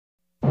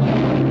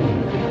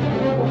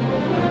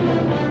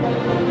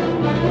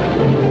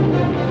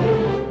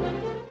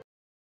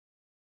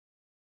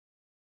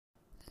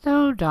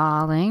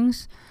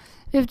darlings.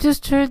 We've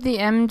just heard the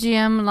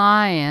MGM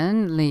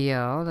lion,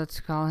 Leo, let's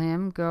call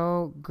him,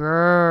 go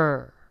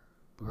grrr,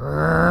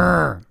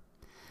 grrr.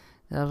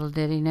 Little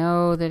did he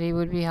know that he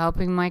would be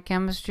helping my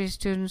chemistry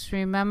students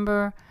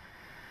remember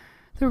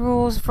the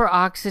rules for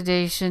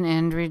oxidation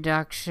and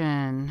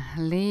reduction.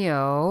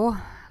 Leo,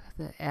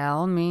 the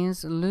L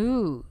means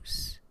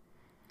lose.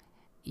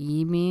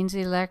 E means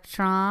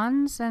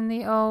electrons, and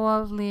the O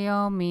of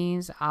Leo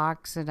means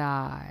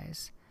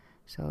oxidize.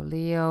 So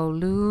Leo,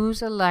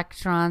 lose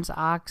electrons,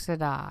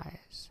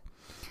 oxidize.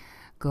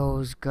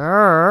 Goes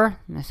Ger,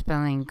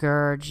 misspelling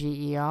Ger,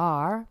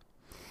 G-E-R.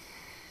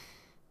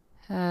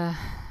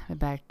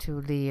 Back to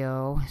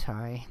Leo,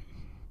 sorry.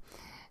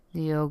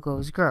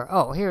 Leogoesger.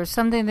 Oh, here's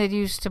something that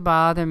used to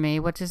bother me.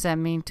 What does that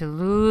mean, to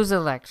lose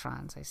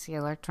electrons? I see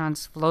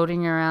electrons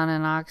floating around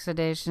in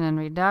oxidation and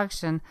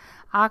reduction.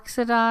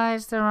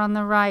 Oxidized, they're on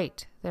the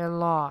right. They're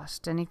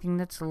lost. Anything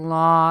that's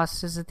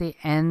lost is at the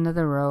end of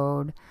the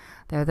road.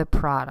 They're the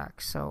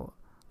products. So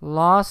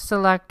lost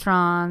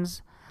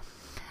electrons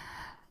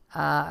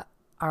are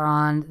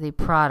on the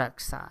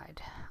product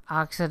side.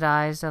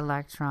 Oxidized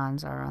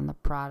electrons are on the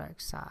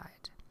product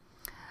side.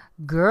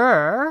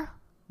 Ger,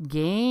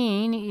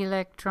 gain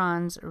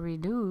electrons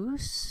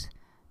reduce.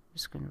 I'm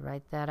just going to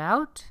write that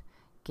out.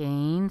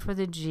 Gain for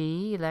the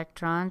G,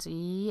 electrons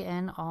E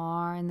and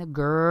R, and the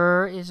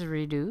Ger is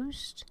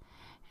reduced.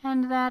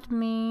 And that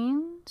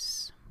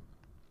means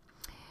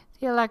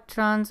the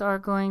electrons are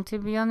going to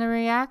be on the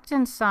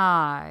reactant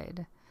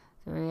side.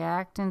 The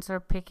reactants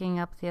are picking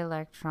up the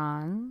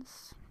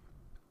electrons,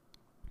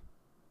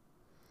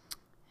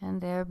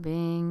 and they're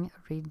being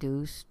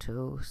reduced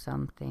to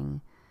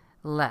something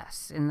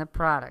less in the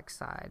product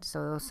side.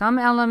 So some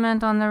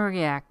element on the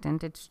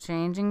reactant, it's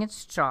changing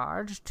its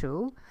charge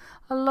to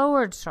a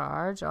lower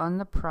charge on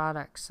the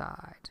product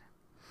side.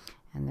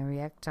 And the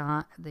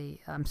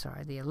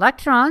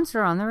electrons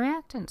are on the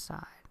reactant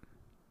side.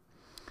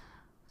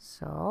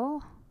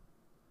 So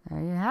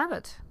there you have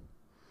it.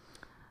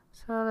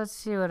 So let's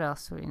see what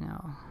else we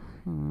know.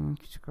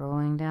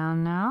 Scrolling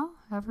down now,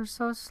 ever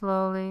so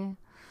slowly.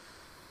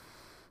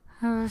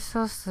 Ever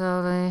so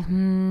slowly.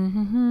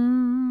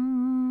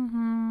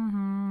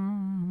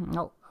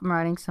 Oh, I'm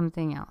writing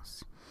something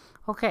else.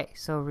 Okay,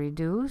 so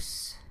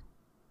reduce.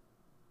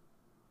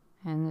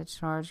 And the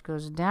charge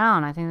goes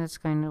down. I think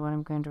that's what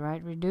I'm going to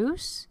write.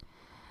 Reduce.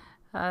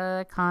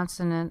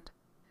 Consonant.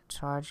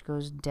 Charge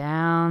goes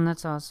down.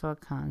 That's also a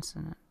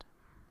consonant.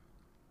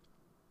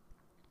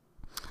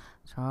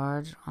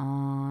 Charge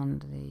on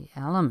the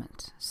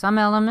element. Some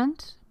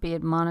element, be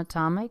it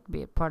monatomic,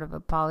 be it part of a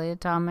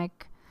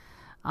polyatomic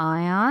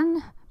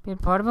ion, be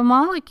it part of a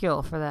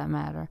molecule for that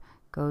matter,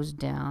 goes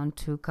down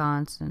to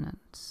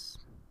consonants.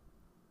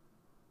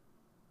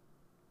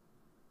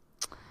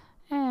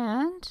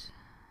 And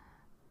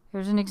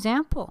here's an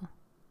example.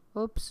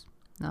 Oops,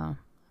 no, I'm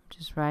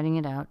just writing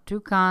it out. Two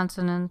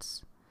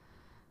consonants,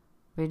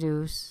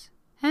 reduce,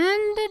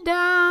 and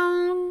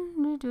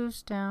down,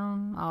 reduce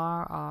down,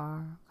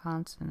 RR,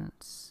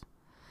 consonants.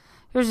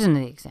 Here's an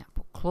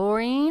example.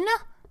 Chlorine,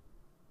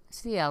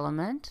 it's the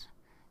element.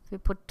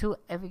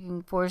 If we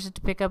can force it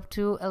to pick up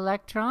 2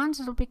 electrons,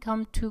 it'll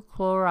become 2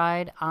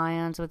 chloride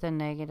ions with a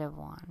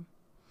 -1.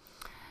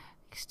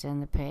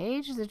 Extend the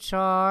page. The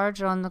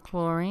charge on the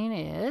chlorine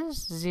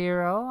is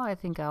 0. I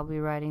think I'll be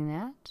writing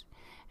that.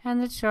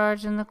 And the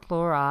charge on the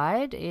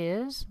chloride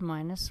is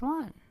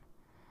 -1.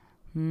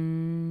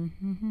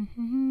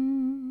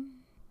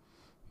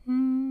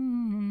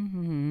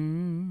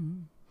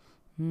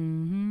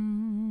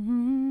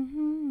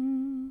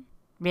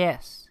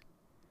 Yes.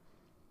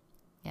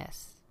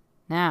 Yes.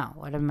 Now,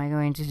 what am I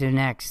going to do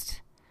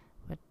next?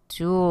 What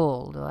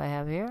tool do I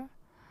have here?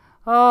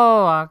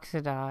 Oh,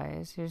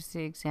 oxidize. Here's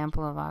the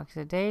example of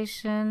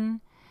oxidation.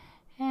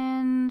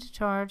 And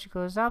charge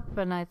goes up,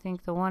 and I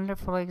think the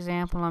wonderful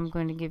example I'm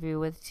going to give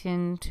you with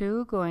tin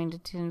 2 going to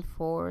tin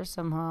 4 is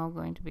somehow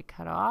going to be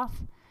cut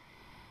off.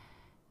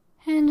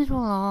 And it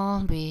will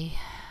all be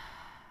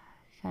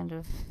kind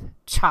of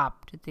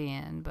chopped at the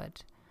end,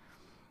 but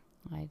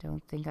I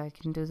don't think I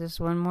can do this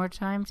one more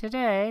time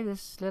today.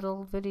 This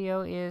little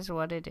video is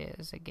what it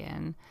is.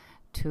 Again,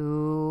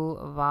 2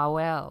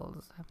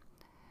 vowels.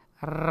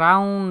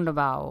 Round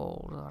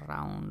vowels.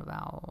 Round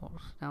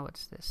vowels. Now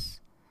what's this?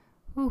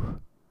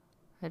 Whew.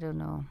 I don't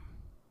know.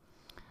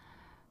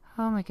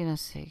 Oh my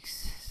goodness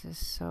sakes. This is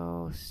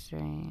so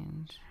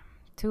strange.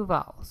 2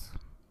 vowels.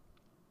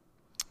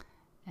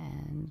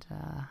 And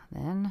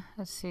then,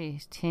 let's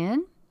see,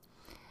 tin.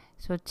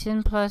 So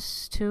tin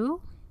plus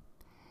 2.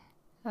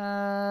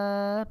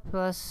 I'm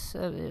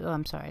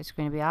sorry, it's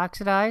going to be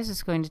oxidized.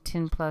 It's going to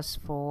tin plus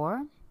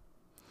 4.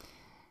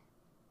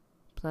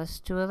 Plus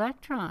 2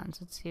 electrons.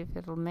 Let's see if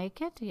it'll make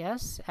it.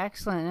 Yes,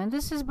 excellent. And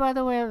this is, by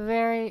the way, a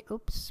very,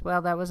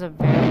 that was a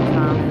very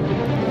common,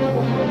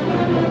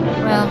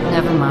 well,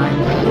 never mind.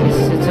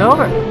 It's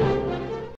over.